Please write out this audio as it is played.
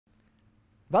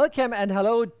Welcome and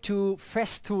hello to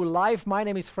Festool Live. My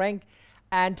name is Frank,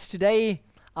 and today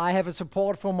I have a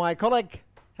support from my colleague.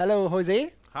 Hello,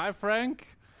 Jose. Hi, Frank.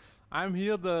 I'm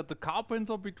here, the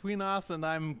carpenter between us, and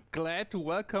I'm glad to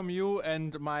welcome you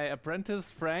and my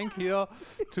apprentice, Frank, here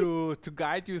to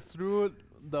guide you through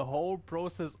the whole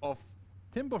process of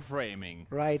timber framing.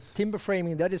 Right, timber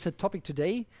framing, that is the topic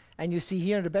today. And you see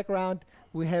here in the background,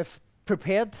 we have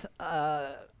prepared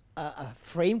a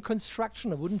frame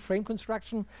construction, a wooden frame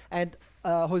construction. And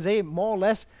Jose, more or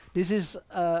less, this is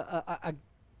a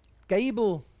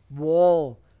gable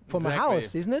wall from a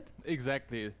house, isn't it?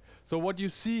 Exactly. So what you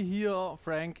see here,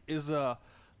 Frank, is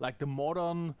like the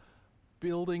modern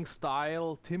building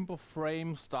style, timber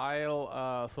frame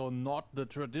style. So not the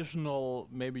traditional,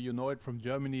 maybe you know it from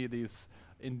Germany, these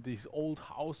old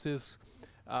houses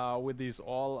with these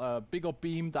all bigger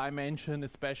beam dimension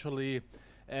especially.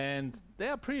 And they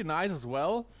are pretty nice as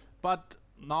well, but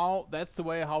now that's the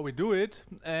way how we do it,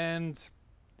 and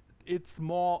it's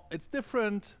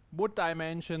different wood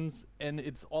dimensions, and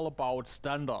it's all about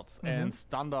standards and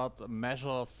standard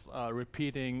measures,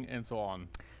 repeating and so on.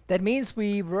 That means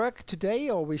we work today,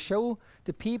 or we show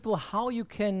the people how you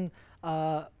can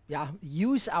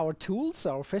use our tools,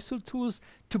 our Festool tools,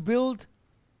 to build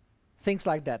things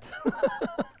like that.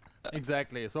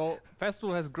 Exactly. So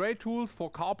Festool has great tools for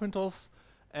carpenters,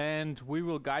 and we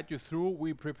will guide you through.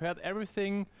 We prepared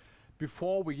everything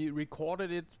before we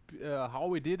recorded it, how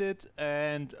we did it,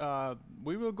 and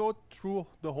we will go through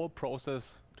the whole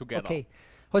process together. Okay,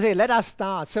 Jose, let us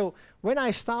start. So when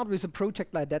I start with a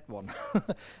project like that one,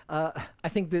 I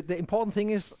think the important thing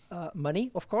is money,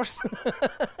 of course.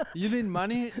 You need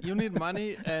money,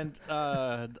 and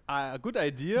a good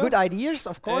idea. Good ideas,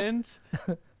 of course. And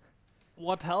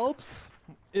what helps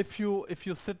if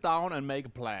you sit down and make a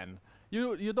plan.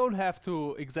 You don't have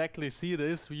to exactly see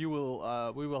this. We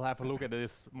will have a look at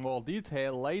this more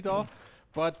detail later.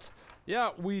 But yeah,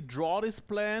 we draw this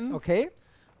plan. Okay.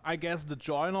 I guess the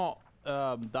joiner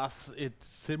does it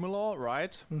similar,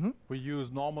 right? We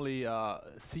use normally a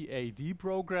CAD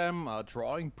program, a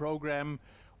drawing program,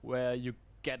 where you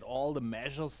get all the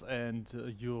measures and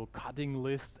your cutting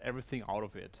list, everything out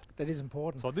of it. That is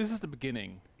important. So this is the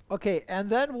beginning. Okay, and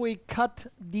then we cut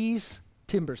these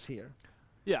timbers here.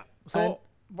 Yeah. So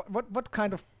what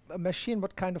kind of machine,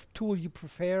 what kind of tool you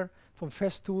prefer from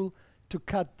Festool to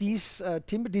cut these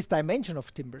these dimension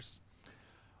of timbers?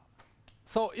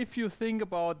 So if you think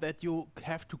about that, you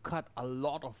have to cut a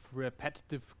lot of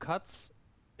repetitive cuts.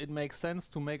 It makes sense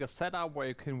to make a setup where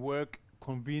you can work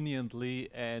conveniently,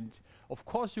 and of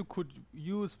course you could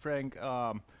use, Frank,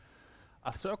 a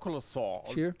circular saw,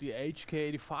 sure, the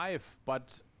HK85,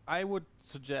 but I would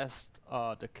suggest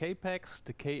the KAPEX,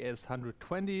 the KS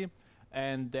 120,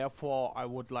 and therefore I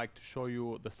would like to show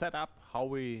you the setup, how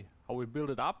we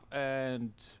build it up,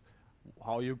 and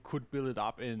how you could build it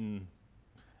up in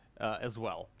as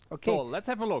well. Okay. So let's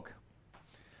have a look.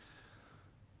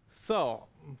 So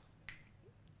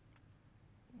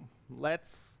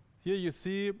here you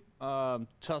see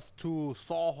just two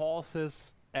saw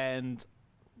horses and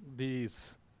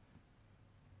these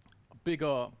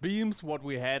bigger beams, what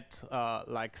we had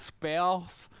like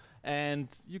spares, and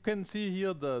you can see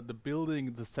here the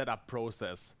building, the setup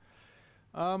process.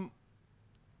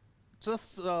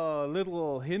 Just a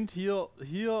little hint here.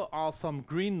 Here are some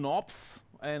green knobs,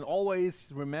 and always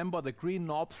remember the green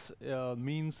knobs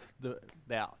means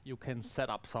there you can set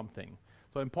up something.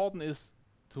 So important is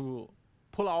to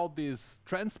pull out this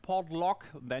transport lock,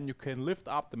 then you can lift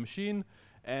up the machine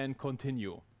and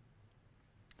continue.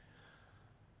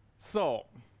 So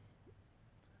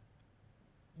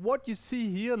what you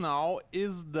see here now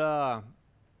is the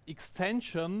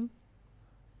extension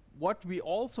what we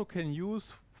also can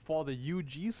use for the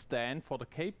UG stand, for the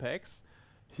KAPEX.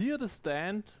 Here the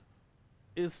stand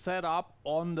is set up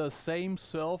on the same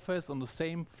surface, on the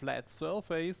same flat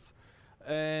surface,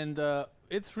 and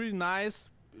it's really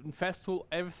nice. In Festool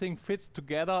everything fits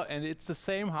together, and it's the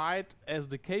same height as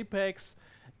the KAPEX,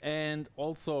 and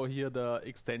also here the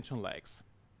extension legs.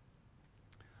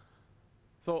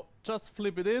 So just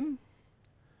flip it in,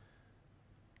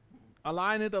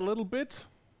 align it a little bit.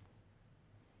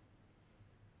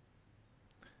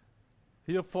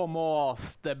 Here for more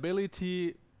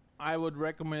stability, I would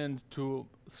recommend to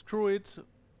screw it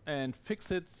and fix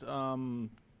it to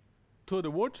the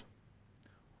wood.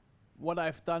 What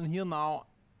I've done here now,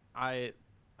 I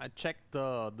checked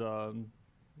I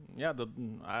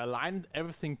aligned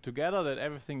everything together, that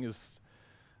everything is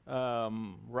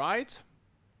right.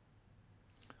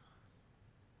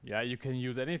 Yeah, you can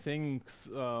use anything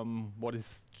what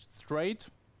is straight.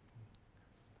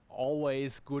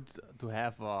 Always good to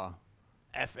have a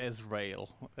FS rail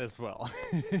as well.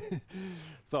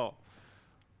 So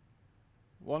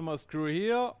one more screw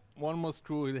here, one more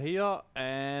screw here,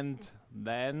 and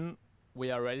then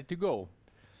we are ready to go.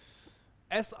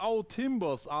 As our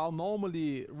timbers are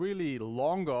normally really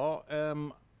longer,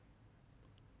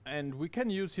 and we can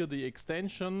use here the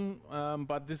extension,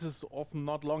 but this is often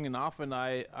not long enough, and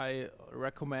I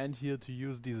recommend here to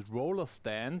use this roller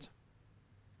stand.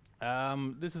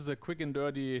 This is a quick and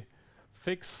dirty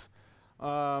fix,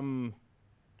 and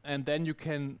then you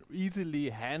can easily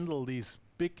handle these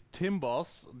big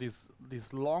timbers,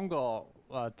 these longer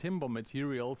timber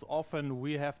materials. Often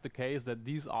we have the case that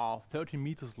these are 30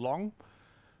 meters long,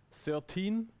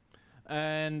 13,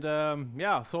 and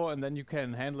yeah, so and then you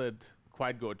can handle it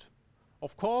quite good.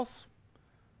 Of course,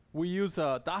 we use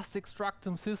a dust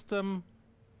extraction system,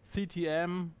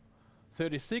 CTM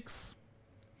 36,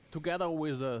 together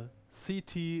with a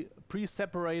CT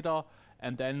pre-separator,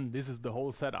 and then this is the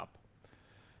whole setup.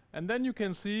 And then you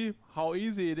can see how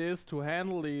easy it is to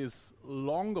handle these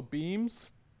longer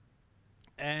beams,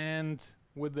 and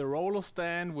with the roller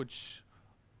stand, which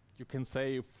you can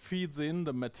say feeds in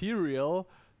the material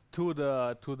to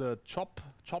the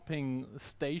chopping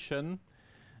station,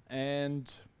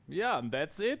 and yeah,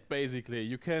 that's it basically.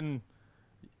 You can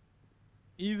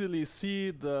easily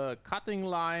see the cutting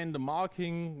line, the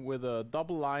marking with a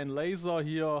double line laser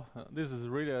here. This is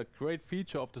really a great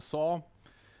feature of the saw.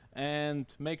 And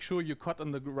make sure you cut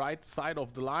on the right side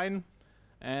of the line,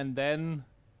 and then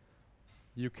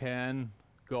you can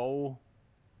go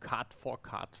cut for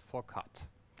cut for cut.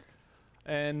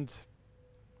 And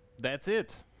that's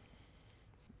it.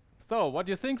 So, what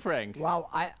do you think, Frank? Wow,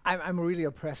 I'm really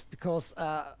impressed, because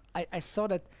I saw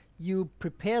that you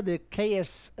prepare the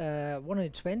KS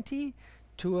 120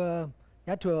 to a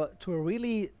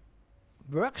really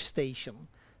workstation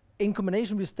in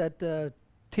combination with that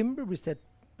timber, with that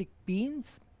big beam.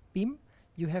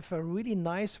 You have a really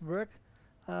nice work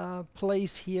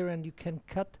place here, and you can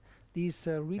cut these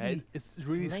really. It's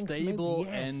really lengths stable,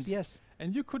 yes, and yes.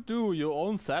 And you could do your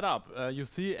own setup. You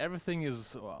see, everything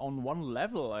is on one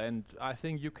level, and I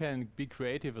think you can be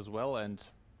creative as well and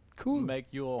Cool. make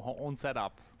your own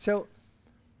setup. So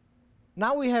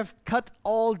now we have cut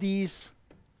all these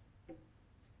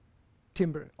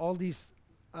timber, all these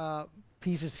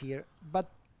pieces here, but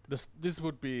This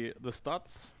would be the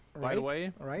studs, by right, the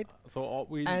way. right, So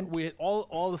And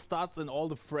all the studs and all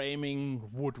the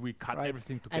framing wood, we cut right.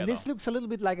 everything together. And this looks a little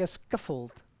bit like a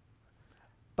scaffold,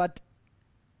 but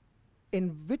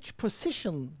in which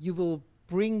position you will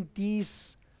bring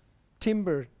these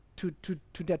timber to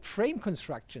that frame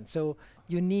construction? So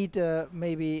you need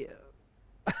maybe,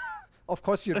 of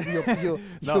course, your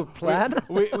No, plan.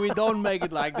 we don't make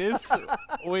it like this.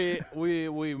 we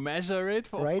measure it,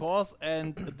 of Right. course,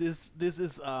 and this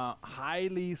is a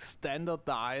highly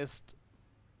standardized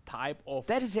type of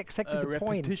That is exactly the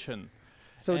point. repetition.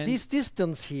 So And this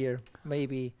distance here,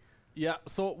 maybe. Yeah.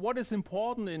 So what is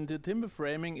important in the timber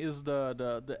framing is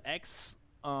the x,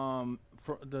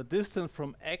 the distance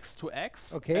from x to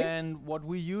x. Okay. And what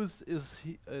we use is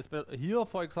here,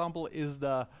 for example, is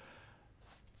the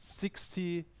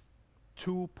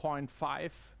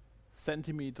 62.5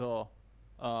 centimeter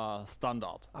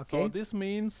standard. Okay. So this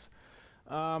means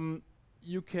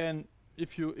you can,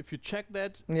 if you check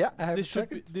that, Yeah, I have this should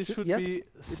checked be it. should Yes, be it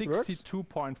works.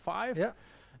 62.5. Yeah.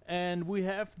 And we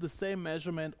have the same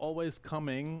measurement always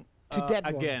coming To that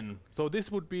one. again. So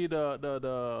this would be the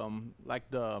like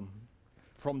the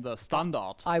from the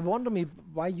standard. I wonder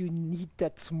why you need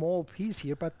that small piece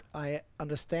here, but I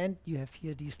understand you have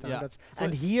here these Yeah. standards, So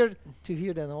and here to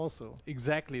here then also.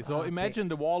 Exactly. So Ah, okay. imagine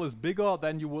the wall is bigger,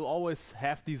 then you will always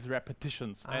have these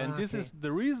repetitions. And this okay. is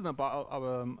the reason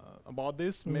about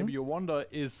this. Mhm. Maybe you wonder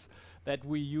is that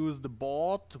we use the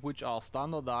board, which are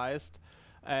standardized,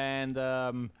 and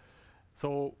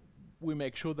so we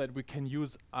make sure that we can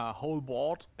use a whole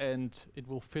board, and it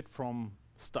will fit from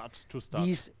stud to stud.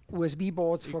 These USB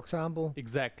boards, for example.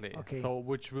 Exactly. Okay. So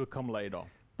which will come later.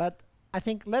 But I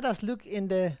think let us look in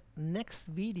the next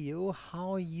video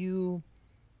how you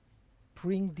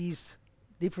bring these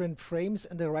different frames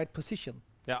in the right position.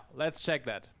 Yeah, let's check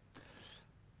that.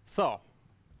 So,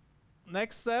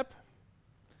 next step,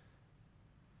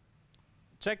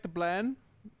 check the plan.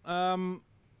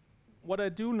 What I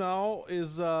do now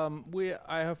is I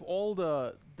have all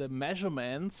the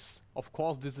measurements. Of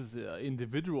course, this is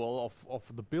individual of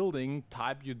the building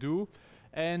type you do,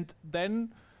 and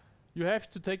then you have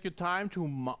to take your time to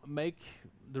make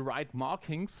the right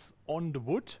markings on the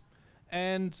wood.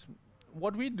 And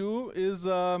what we do is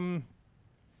you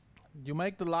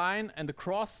make the line and the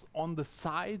cross on the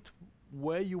side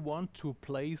where you want to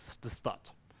place the stud.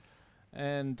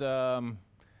 And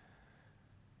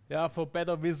yeah, for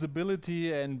better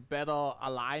visibility and better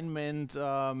alignment,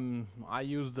 I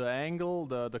use the angle,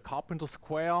 the carpenter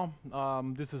square.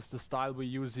 This is the style we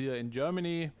use here in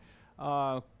Germany.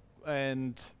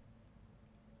 And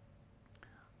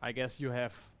I guess you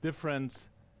have different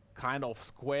kind of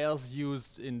squares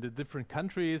used in the different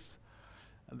countries.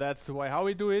 That's the way how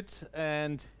we do it.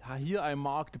 And here I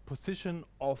mark the position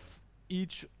of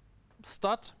each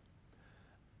stud.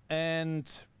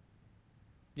 And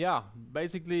yeah,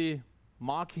 basically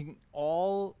marking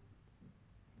all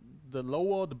the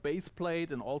lower, the base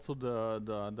plate, and also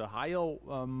the higher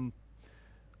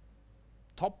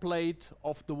top plate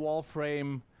of the wall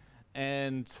frame,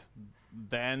 and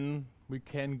then we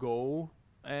can go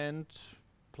and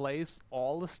place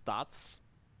all the studs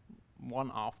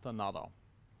one after another.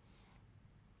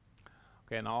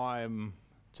 Okay, now I'm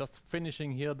just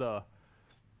finishing here the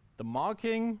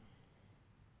marking,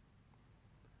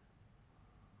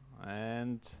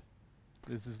 and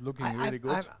this is looking really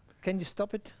good. Can you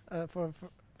stop it for a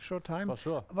short time? For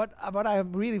sure. What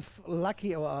I'm really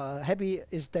lucky or happy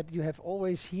is that you have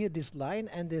always here this line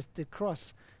and there's the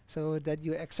cross, so that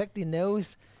you exactly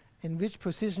knows in which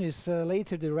position is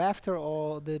later the rafter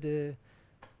or the.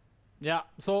 Yeah.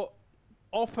 So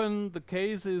often the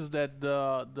case is that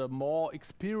the more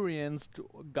experienced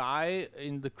guy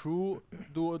in the crew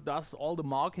does all the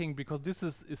marking, because this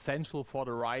is essential for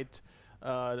the right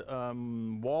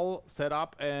wall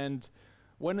setup. And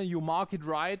when you mark it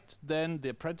right, then the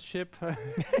apprenticeship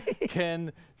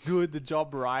can do the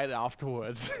job right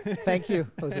afterwards. Thank you,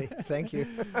 Jose. Thank you.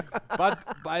 But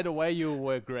by the way, you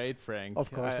were great, Frank.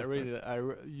 Of course, you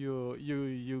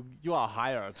are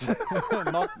hired,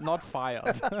 not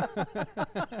fired.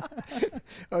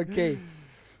 Okay.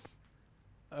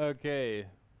 Okay.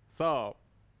 So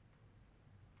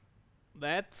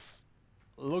that's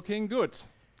looking good.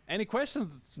 Any questions?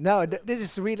 No, this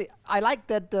is really. I like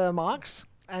that marks,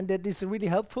 and that is really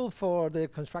helpful for the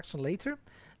construction later.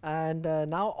 And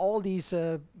now all these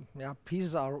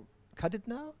pieces are cut it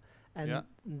now, and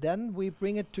then we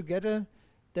bring it together,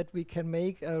 that we can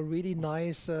make a really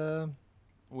nice.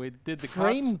 We did the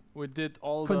frame cut. We did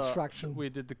all construction. We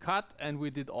did the cut, and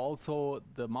we did also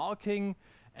the marking,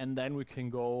 and then we can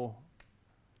go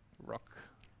rock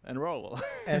and roll.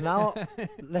 And now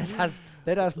let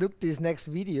us look this next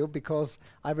video, because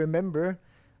I remember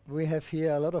we have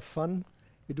here a lot of fun.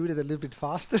 We do it a little bit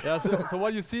faster. Yeah. So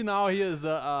what you see now here is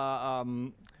a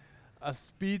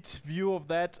speed view of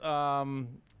that.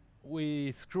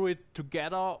 We screw it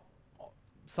together.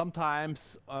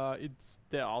 Sometimes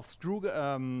there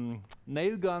are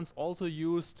nail guns also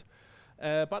used,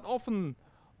 but often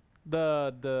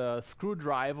the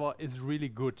screwdriver is really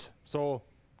good. So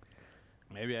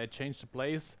maybe I change the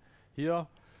place here,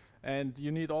 and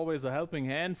you need always a helping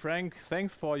hand. Frank,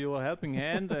 thanks for your helping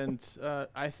hand, and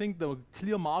I think the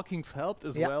clear markings helped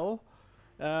as well,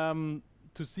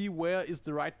 to see where is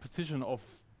the right position of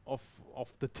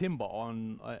the timber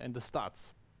on and the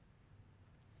studs.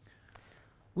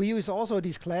 We use also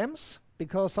these clamps,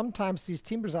 because sometimes these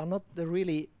timbers are not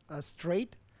really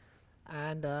straight,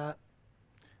 and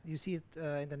you see it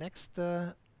in the next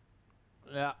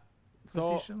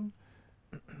position.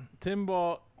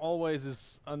 Timber always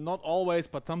is not always,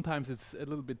 but sometimes it's a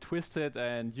little bit twisted,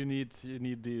 and you need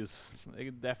these.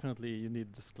 Definitely, you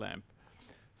need this clamp.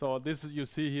 So this is, you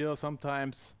see here,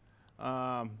 sometimes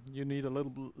you need a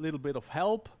little bit of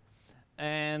help,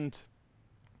 and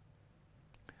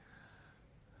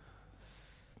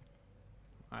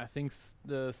I think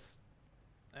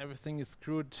everything is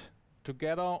screwed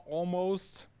together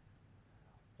almost.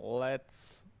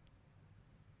 Let's.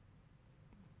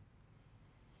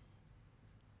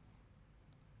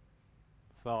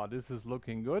 So this is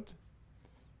looking good.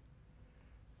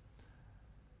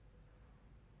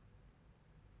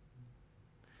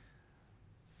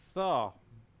 So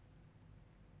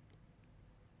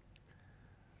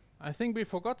I think we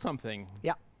forgot something.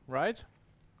 Yeah. Right?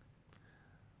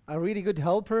 A really good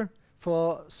helper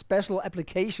for special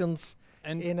applications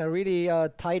And in a really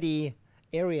tidy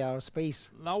area or space.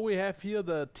 now we have here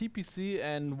the TPC,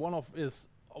 and one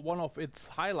of its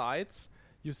highlights.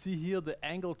 You see here the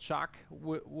angle chuck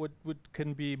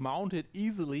can be mounted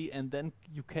easily, and then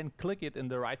you can click it in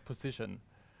the right position.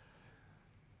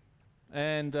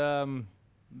 And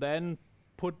then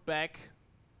put back,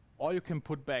 or you can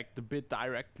put back the bit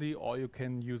directly, or you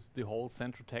can use the whole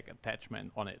Centrotech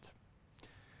attachment on it.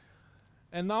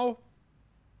 And now,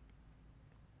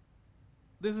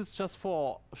 this is just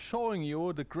for showing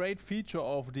you the great feature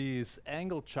of this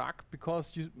angle chuck,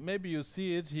 because maybe you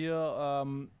see it here.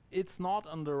 it's not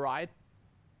on the right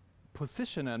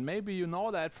position. And maybe you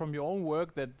know that from your own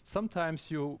work, that sometimes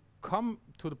you come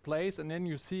to the place and then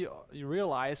you see, you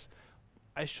realize,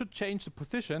 I should change the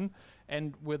position.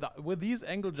 And with these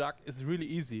angle jack, it's really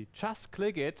easy. Just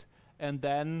click it, and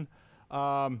then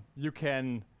you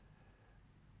can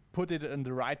put it in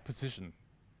the right position.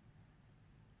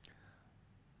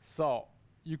 So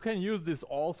you can use this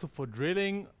also for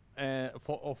drilling,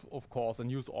 of course, and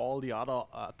use all the other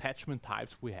attachment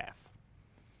types we have.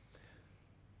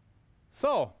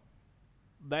 So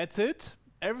that's it.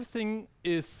 Everything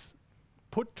is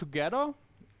put together,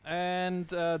 and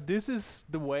this is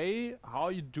the way how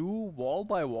you do wall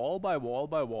by wall by wall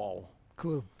by wall.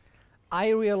 Cool. I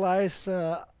realize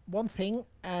one thing,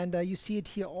 and you see it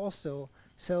here also.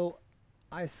 So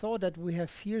I thought that we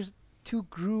have here 2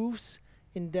 grooves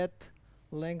in that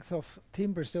length of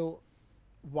timber. So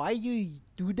why you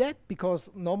do that? Because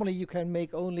normally you can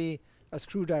make only a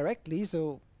screw directly.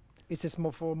 So is this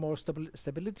more for more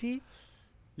stability?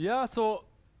 Yeah, so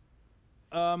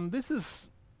this is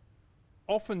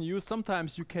often used.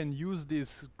 Sometimes you can use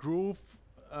this groove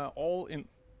all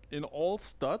in all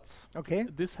studs. Okay.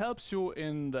 This helps you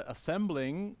in the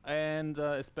assembling, and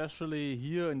especially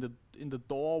here in the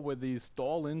door with this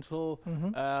door lintel.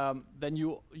 Then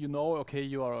you know, okay,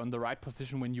 you are on the right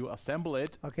position when you assemble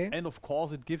it. Okay. And of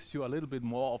course, it gives you a little bit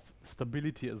more of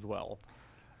stability as well.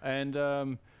 And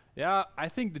yeah, I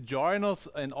think the joiners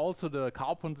and also the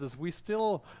carpenters, we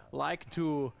still like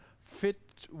to fit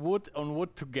wood on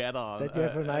wood together. That you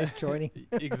have a nice joining.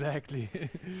 Exactly.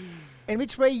 In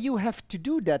which way you have to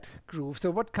do that groove? So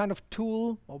what kind of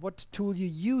tool, or what tool you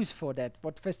use for that?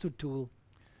 What Festool tool?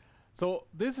 So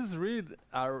this is really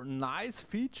a nice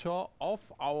feature of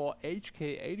our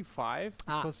HK85,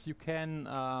 because you can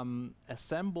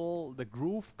assemble the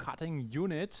groove cutting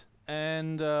unit,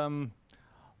 and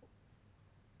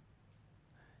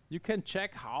you can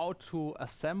check how to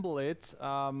assemble it.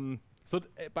 So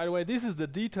by the way, this is the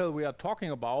detail we are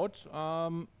talking about.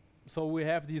 So we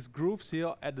have these grooves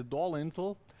here at the door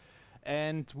lintel,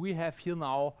 and we have here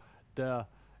now the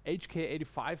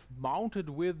HK85 mounted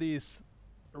with this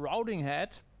routing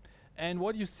head. And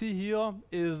what you see here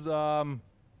is, of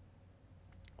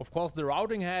course, the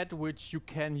routing head, which you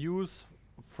can use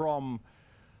from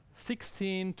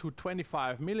 16 to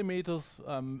 25 millimeters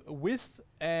width,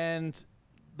 and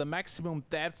the maximum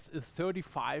depth is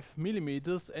 35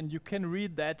 millimeters, and you can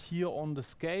read that here on the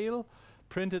scale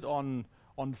printed on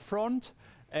front.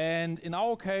 And in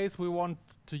our case, we want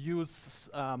to use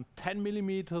 10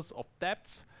 millimeters of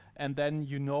depth, and then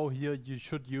you know here you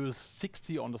should use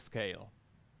 60 on the scale.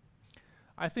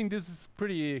 I think this is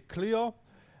pretty clear.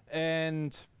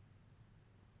 And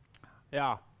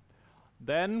yeah,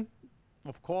 then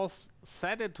of course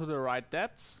set it to the right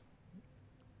depth.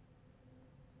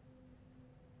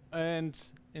 And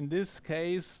in this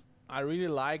case, I really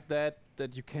like that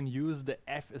you can use the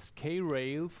FSK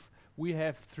rails. We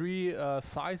have 3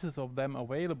 sizes of them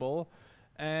available,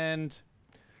 and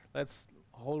let's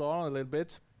hold on a little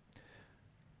bit.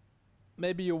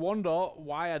 Maybe you wonder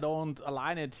why I don't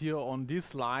align it here on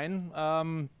this line.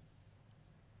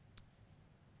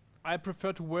 I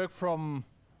prefer to work from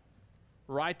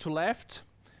right to left,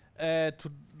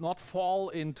 to not fall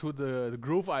into the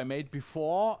groove I made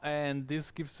before, and this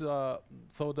gives so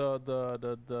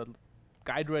the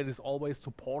guide rail is always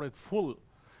supported full.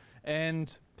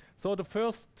 And so the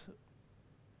first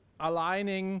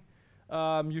aligning,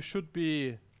 you should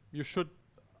do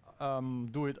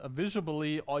it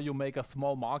visually, or you make a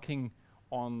small marking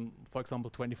on, for example,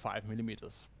 25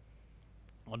 millimeters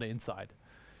on the inside.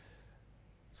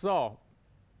 So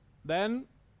then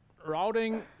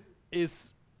routing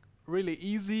is really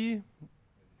easy.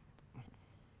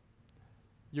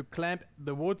 You clamp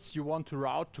the woods you want to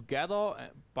route together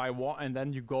by one, and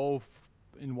then you go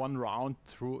in one round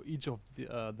through each of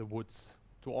the woods,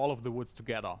 to all of the woods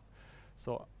together.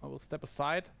 So I will step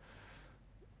aside.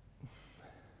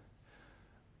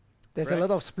 There's a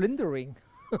lot of splintering,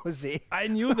 Jose. I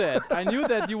knew that. I knew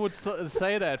that you would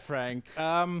say that, Frank.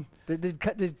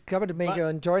 The cabinet maker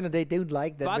and joiner, they don't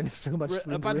like that when it's so much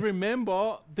splintering. But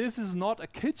remember, this is not a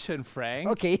kitchen, Frank.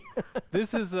 Okay.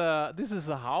 This is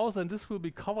a house, and this will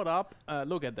be covered up.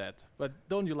 Look at that. But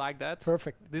don't you like that?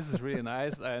 Perfect. This is really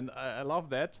nice, and I love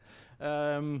that.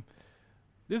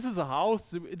 This is a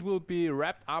house. It will be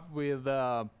wrapped up with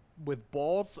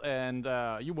boards, and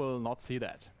you will not see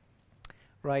that.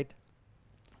 Right.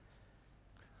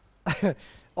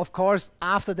 Of course,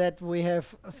 after that we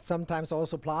have sometimes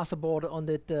also plasterboard on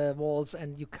the walls,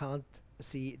 and you can't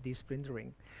see the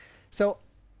splintering. So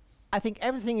I think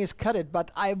everything is cutted, but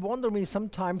I wonder me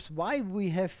sometimes why we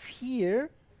have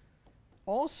here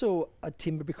also a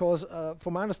timber because,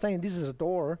 from my understanding, this is a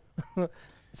door.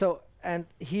 So, and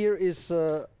here is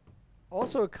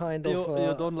also a kind You, of.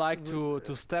 you don't like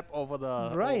to step over the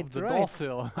door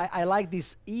sill. I like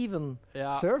this even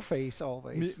surface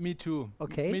always. Me too.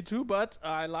 Okay. Me too, but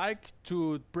I like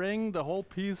to bring the whole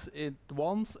piece at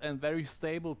once and very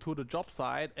stable to the job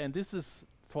site. And this is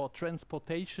for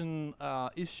transportation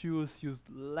issues. You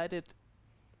let it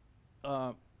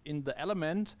in the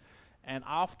element, and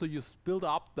after you build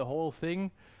up the whole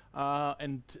thing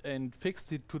and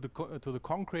fix it to the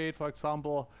concrete, for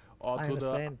example, or I to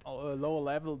understand. the lower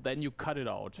level, then you cut it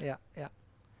out. Yeah, yeah.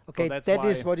 Okay, that's that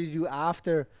is why- what you do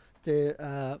after the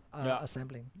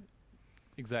assembling.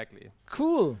 Exactly.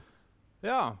 Cool.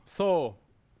 Yeah. So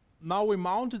now we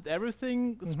mounted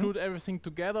everything, screwed everything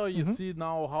together. You see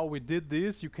now how we did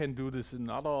this. You can do this in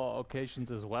other occasions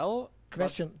as well. but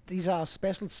Question: these are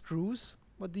special screws.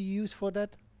 What do you use for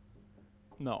that?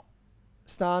 No,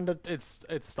 Standard. it's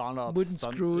standard Wooden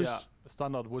screws. Yeah,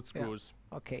 standard wood Yeah. screws.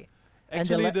 Okay. And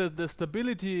the Actually, the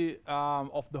stability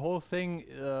of the whole thing,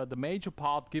 the major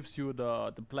part gives you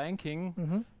the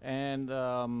planking, and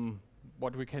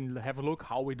what we can have a look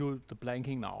how we do the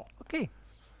planking now. Okay.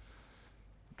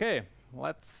 Okay,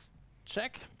 let's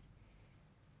check.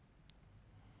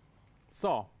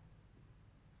 So,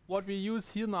 what we use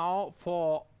here now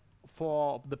for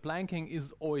the planking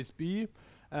is OSB.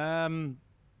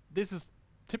 This is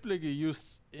typically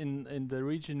used in the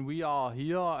region we are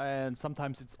here, and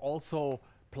sometimes it's also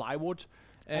plywood,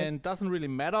 and doesn't really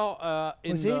matter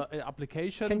in José, the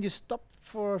application. Can you stop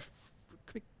for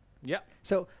quick? Yeah,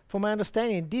 So, from my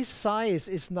understanding, this size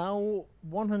is now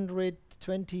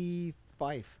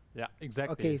 125. yeah,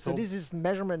 exactly. Okay, so this is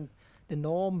measurement, the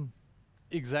norm.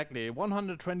 Exactly,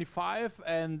 125,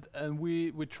 and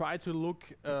we try to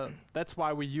look. That's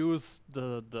why we use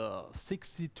the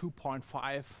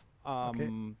 62.5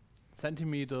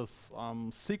 centimeters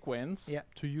sequence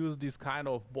to use these kind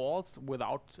of boards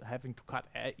without having to cut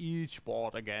each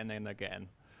board again and again.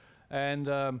 And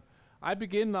I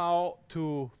begin now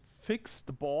to fix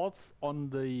the boards on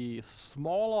the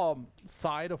smaller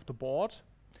side of the board.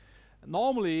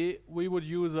 Normally, we would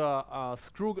use a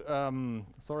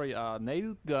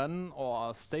nail gun or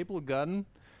a staple gun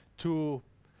to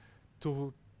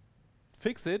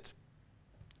fix it.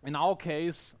 In our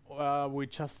case, we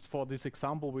just, for this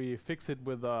example, we fix it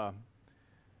with a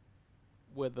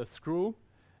screw.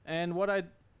 And what I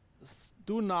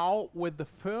do now with the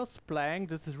first plank,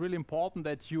 this is really important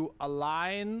that you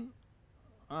align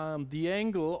the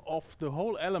angle of the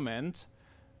whole element,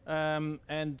 and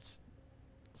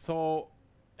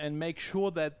make sure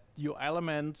that your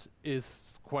element is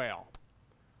square.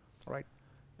 Right.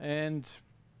 And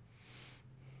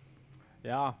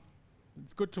yeah,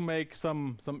 it's good to make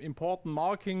some important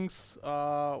markings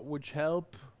which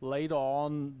help later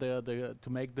on to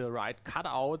make the right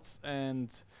cutouts,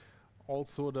 and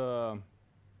also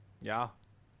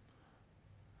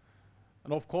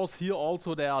and of course here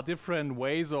also there are different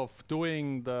ways of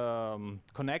doing the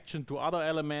connection to other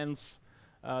elements.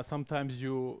 Sometimes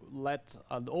you let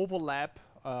an overlap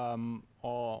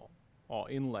or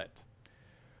inlet.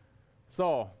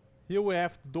 So here we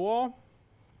have the door,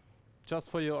 just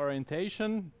for your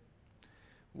orientation.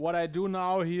 What I do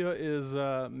now here is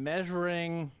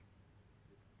measuring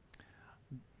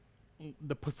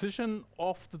the position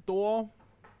of the door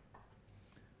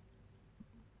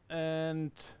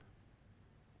and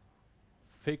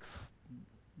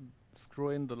screw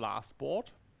in the last board.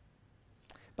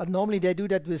 But normally they do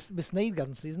that with nail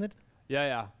guns, isn't it? Yeah,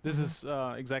 yeah. This is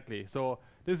exactly. So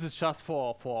this is just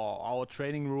for our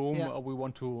training room. Yeah. We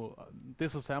want to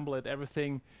disassemble it,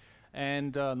 everything,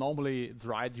 and normally it's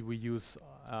right. We use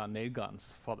nail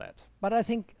guns for that. But I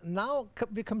think now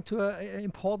we come to an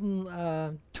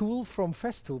important tool from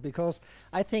Festool, because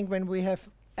I think when we have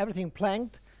everything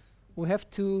planked, we have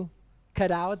to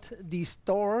cut out the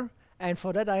door, and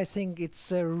for that I think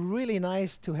it's really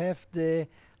nice to have the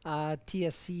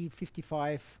TSC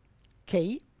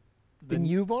 55K, the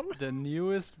new one. The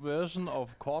newest version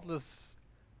of cordless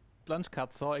plunge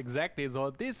cut saw, exactly.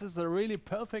 So this is a really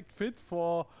perfect fit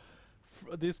for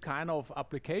this kind of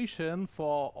application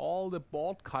for all the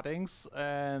board cuttings,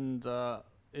 and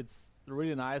it's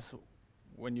really nice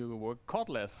when you work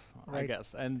cordless, I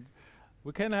guess. And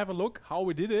we can have a look how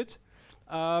we did it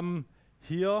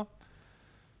here.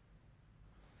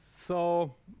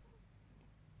 So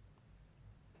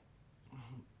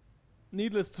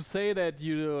needless to say that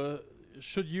you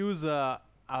should use a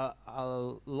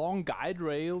long guide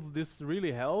rail. This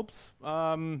really helps.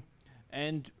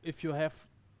 And if you have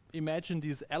imagine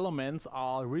these elements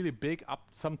are really big, up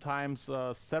sometimes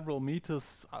several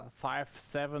meters, 5,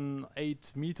 7,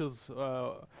 8 meters,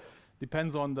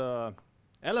 depends on the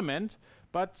element.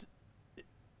 But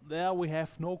there we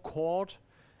have no cord,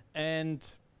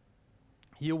 and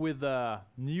here with the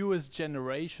newest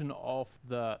generation of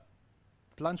the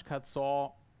plunge cut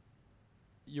saw,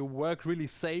 you work really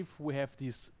safe. We have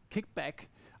this kickback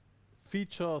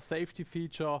feature, safety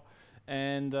feature,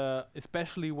 and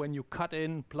especially when you cut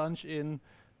in, plunge in,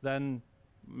 then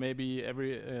maybe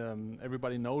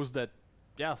everybody knows that,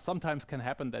 yeah, sometimes can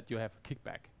happen that you have a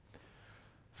kickback.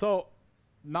 So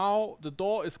now the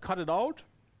door is cutted out.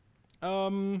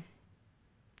 I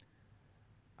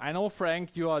know,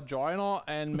 Frank, you are a joiner,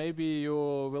 and maybe you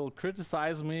will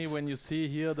criticize me when you see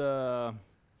here the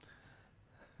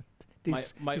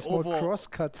my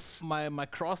crosscuts. My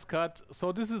crosscut.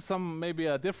 So this is maybe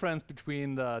a difference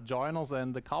between the joiners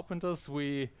and the carpenters.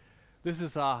 This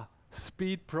is a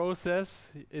speed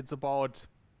process. It's about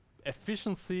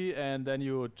efficiency, and then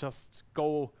you just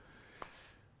go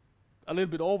a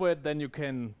little bit over it, then you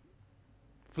can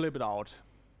flip it out.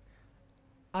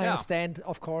 I understand,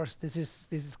 of course, this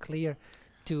is clear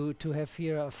to have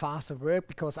here a faster work,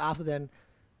 because after then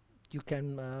you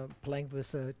can plank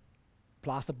with a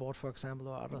plasterboard, for example,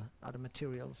 or other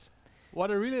materials.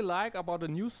 What I really like about the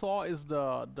new saw is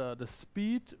the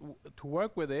speed to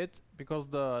work with it, because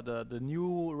the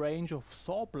new range of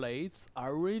saw blades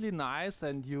are really nice,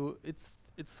 and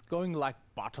it's going like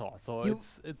butter. So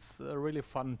it's really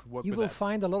fun to work with. You will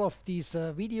find a lot of these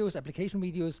videos, application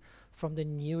videos from the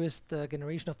newest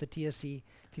generation of the TSC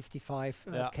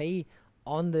 55K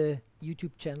on the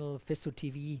YouTube channel Festool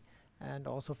TV, and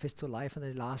also Festool Live in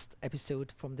the last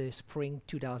episode from the spring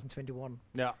 2021.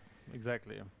 Yeah,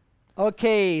 exactly.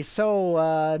 Okay,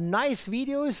 so nice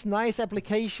videos, nice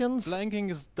applications.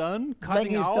 Blanking is done.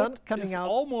 Cutting is done. Cutting out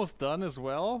almost done as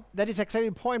well. That is exactly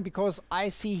the point, because I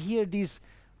see here this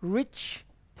rich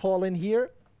pollen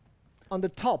here on the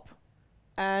top,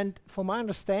 and from my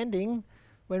understanding,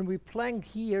 when we plank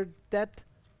here, that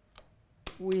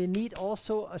we need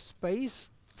also a space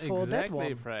for that one.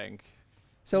 Exactly, Frank.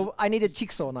 So I need a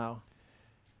jigsaw now.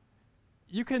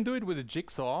 You can do it with a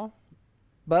jigsaw,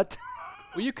 but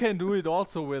you can do it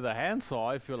also with a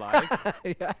handsaw if you like.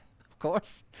 Yeah, of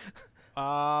course.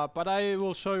 But I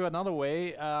will show you another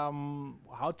way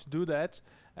how to do that,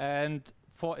 and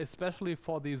especially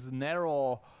for these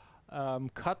narrow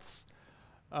cuts,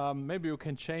 maybe you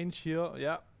can change here.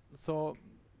 Yeah. So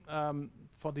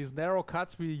for these narrow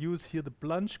cuts, we use here the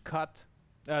plunge cut,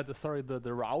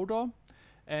 the router,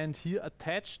 and here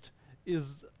attached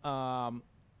is a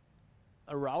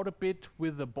router bit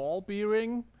with the ball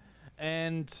bearing,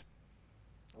 and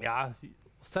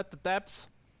set the depths,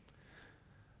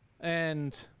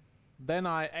 and then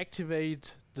I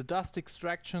activate the dust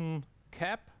extraction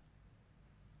cap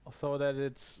so that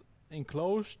it's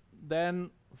enclosed.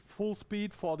 Then full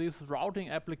speed for this routing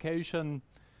application,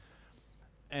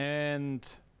 and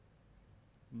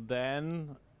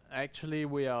then actually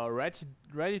we are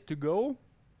ready to go.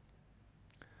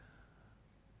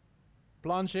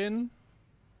 Plunge in,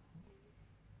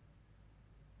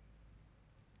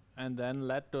 and then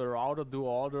let the router do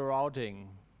all the routing.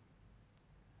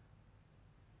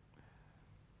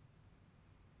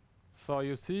 So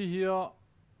you see here,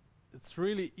 it's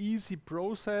really easy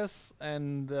process,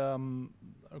 and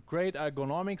great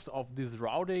ergonomics of this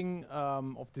routing,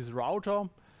 of this router.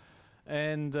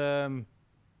 And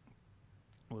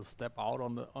we'll step out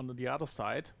on the other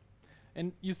side.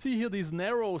 And you see here these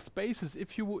narrow spaces.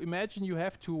 If you imagine you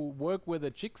have to work with a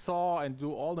jigsaw and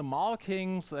do all the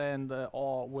markings, and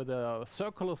or with a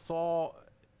circular saw,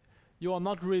 you are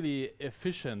not really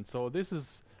efficient. So this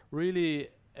is really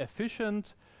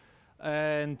efficient,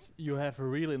 and you have a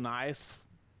really nice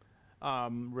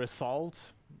result.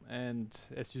 And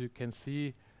as you can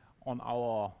see on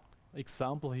our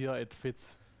example here, it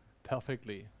fits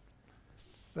perfectly.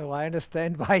 So I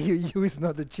understand why you use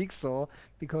not a jigsaw,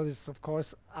 because it's of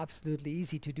course absolutely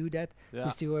easy to do that. Yeah.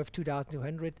 You still have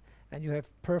 2200, and you have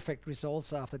perfect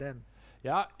results after that.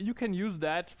 Yeah, you can use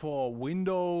that for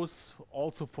windows,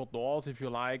 also for doors if you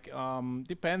like.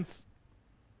 Depends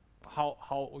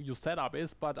how your setup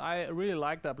is, but I really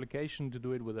like the application to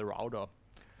do it with a router.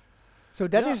 So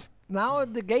that is now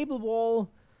the gable wall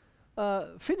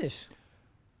finish.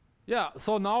 Yeah,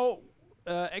 so now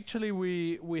actually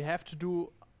we have to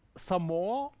do some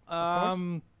more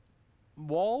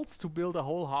walls to build a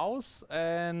whole house,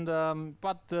 and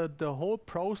but the whole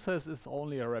process is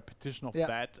only a repetition of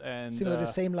that, and similar the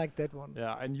same like that one.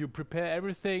 Yeah, and you prepare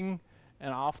everything,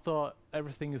 and after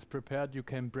everything is prepared, you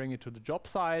can bring it to the job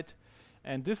site.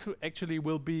 And this actually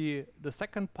will be the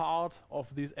second part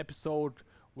of this episode,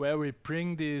 where we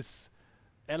bring these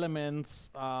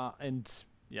elements and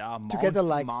together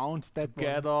like mount that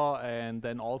together, and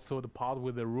then also the part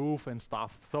with the roof and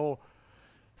stuff. So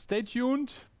stay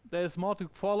tuned. There's more to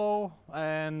follow.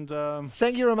 And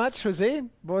thank you very much, Jose. It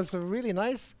was really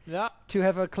nice yeah, to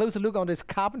have a closer look on this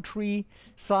carpentry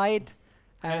side.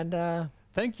 And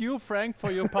thank you, Frank, for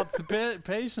your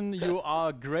participation. You are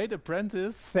a great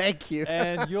apprentice. thank you.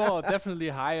 And you're definitely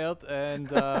hired. And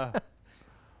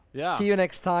yeah. See you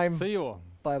next time. See you.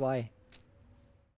 Bye bye.